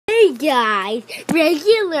guys,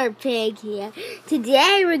 regular Pig here.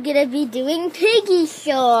 Today we're gonna be doing Piggy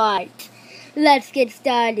short. Let's get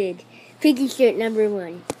started. Piggy short number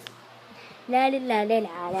 1. La la la la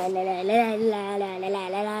la la la la la la la la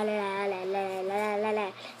la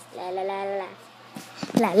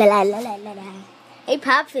la la la la la. Hey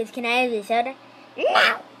Popfish, can I have this soda?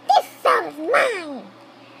 No, this soda's mine.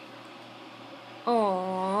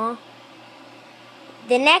 Aww.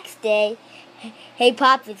 The next day, hey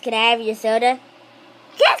Popfish, can I have your soda?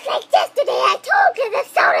 Just like yesterday, I told you the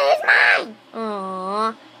soda is mine.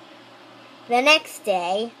 Aww. The next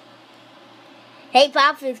day, hey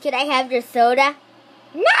Popfish, can I have your soda?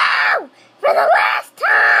 No! For the last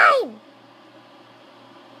time!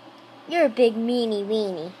 You're a big meanie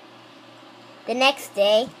weenie. The next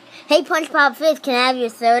day, hey SpongeBob Fish, can I have your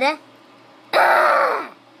soda?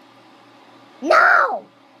 No!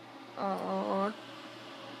 Aww.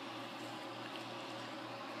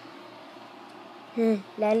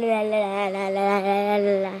 La la la la la la la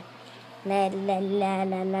la la la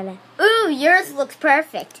la la la. Ooh, yours looks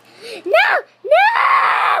perfect. No!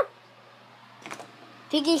 No!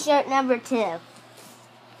 Piggy short number 2.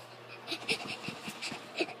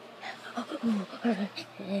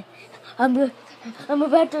 I'm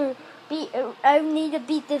about to beat. I need to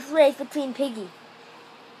beat this race between Piggy.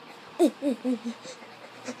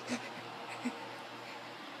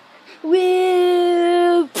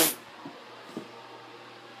 Woo!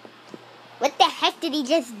 What the heck did he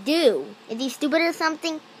just do? Is he stupid or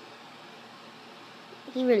something?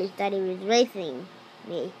 He really thought he was racing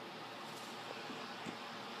me.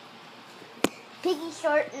 Piggy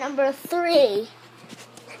short number 3.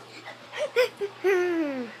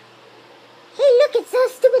 Hey, look, it's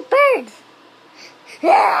those stupid birds.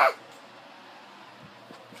 Ow!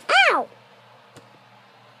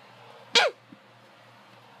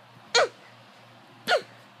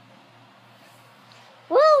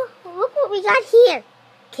 Whoa, look what we got here.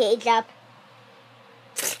 Cage up.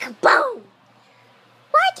 Boom!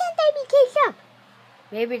 Why can't they be caged up?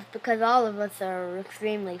 Maybe it's because all of us are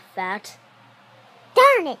extremely fat.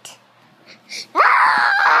 Darn it!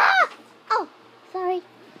 Ah! Oh, sorry.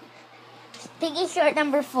 Piggy short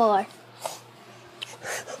number 4.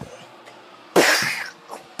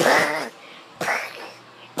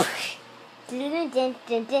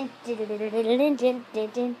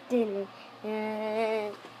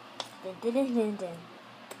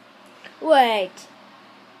 Wait,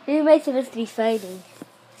 who am I supposed to be fighting?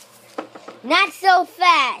 Not so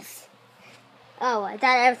fast! Oh, I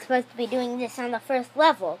thought I was supposed to be doing this on the first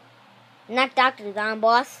level. Not Dr.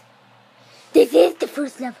 Zomboss. This is the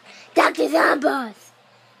first level. Dr. Zomboss!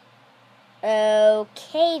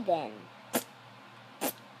 Okay, then.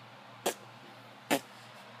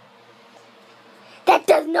 That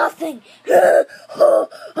does nothing! Oh,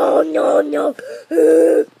 no, no!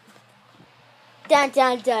 Dun,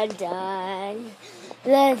 dun, dun, dun.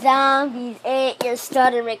 The zombies ate your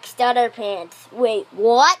Stutter McStutter pants. Wait,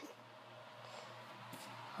 what?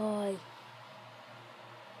 Oh,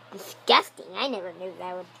 disgusting. I never knew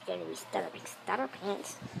that was going to be Stutter McStutter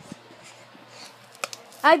pants.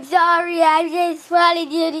 I'm sorry, I just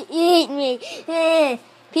wanted you to eat me.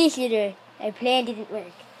 Pea shooter. My plan didn't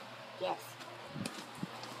work. Yes.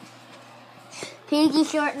 Piggy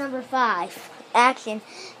short number 5. Action.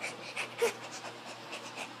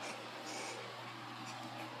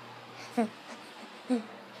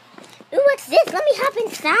 Ooh, what's this? Let me hop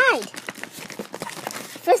inside.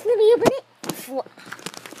 First, let me open it.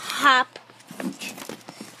 Hop.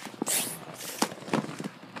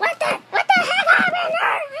 What the heck happened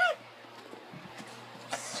there?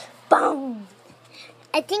 Boom.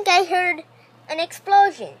 I think I heard an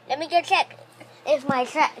explosion. Let me go check if my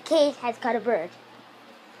cage has caught a bird.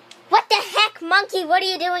 What the heck, monkey? What are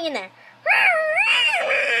you doing in there?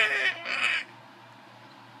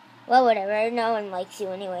 Well, whatever. No one likes you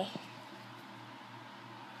anyway.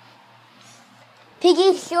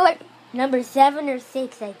 Piggy short number 7 or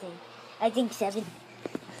 6, I think. I think 7.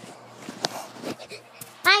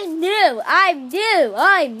 I knew.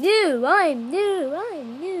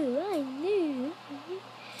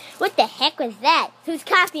 What the heck was that? Who's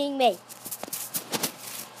copying me?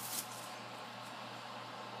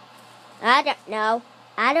 I don't know.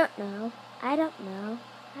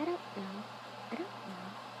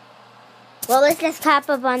 Well, let's just hop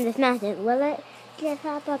up on this mountain. Let's just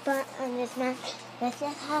hop up on this mountain. Let's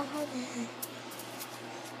just hop up.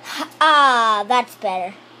 Ah, that's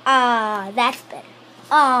better.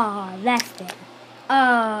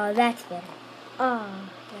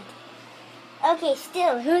 Okay,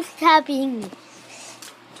 still, who's copying me?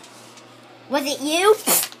 Was it you?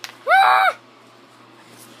 Ah!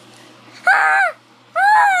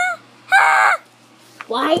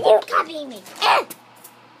 Why are you copying me?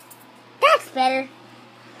 That's better.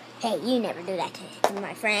 Hey, you never do that to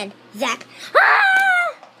my friend, Zach.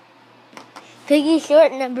 Ah! Piggy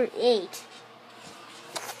short number 8.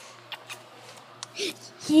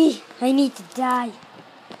 I need to die.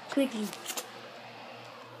 Quickly.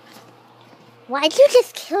 Why'd you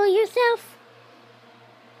just kill yourself?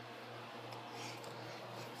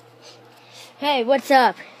 Hey, what's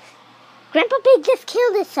up? Grandpa Pig just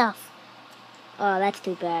killed himself. Oh, that's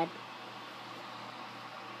too bad.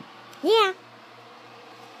 Yeah.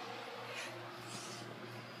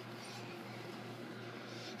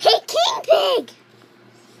 Hey, King Pig!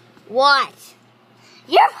 What?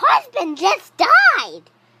 Your husband just died!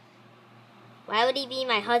 Why would he be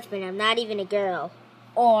my husband? I'm not even a girl.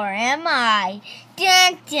 Or am I?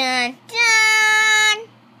 Dun, dun, dun!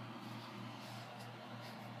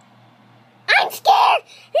 I'm scared!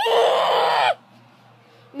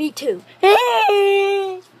 Me too.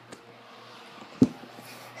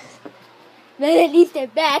 But at least they're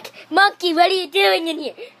back. Monkey, what are you doing in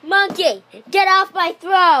here? Monkey, get off my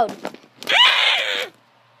throne!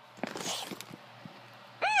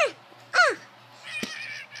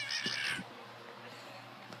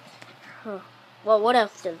 Huh. Well, what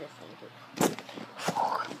else does this thing do?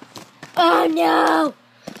 Oh, no!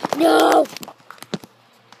 No!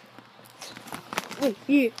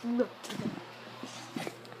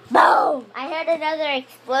 Boom! I heard another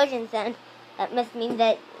explosion sound. That must mean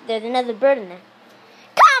that there's another bird in there.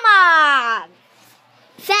 Come on!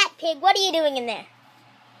 Fat Pig, what are you doing in there?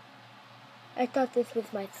 I thought this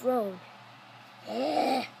was my throne.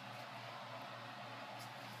 Hey!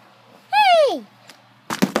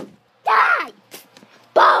 Die!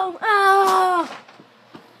 Boom! Oh!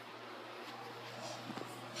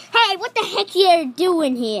 Hey, what the heck are you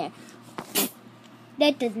doing here?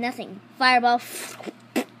 That does nothing. Fireball.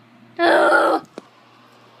 Oh!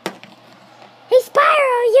 Hey, Spyro,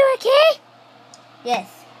 are you okay? Yes.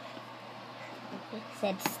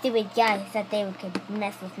 Said stupid guys that they could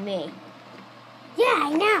mess with me. Yeah,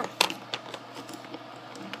 I know.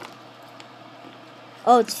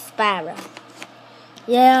 Oh, it's Spyro.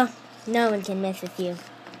 Yeah, no one can mess with you.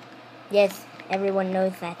 Yes, everyone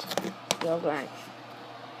knows that. You'll run.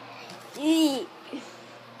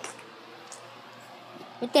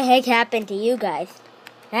 What the heck happened to you guys?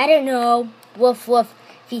 I don't know. Woof woof.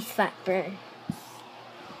 Feast, fat, burn.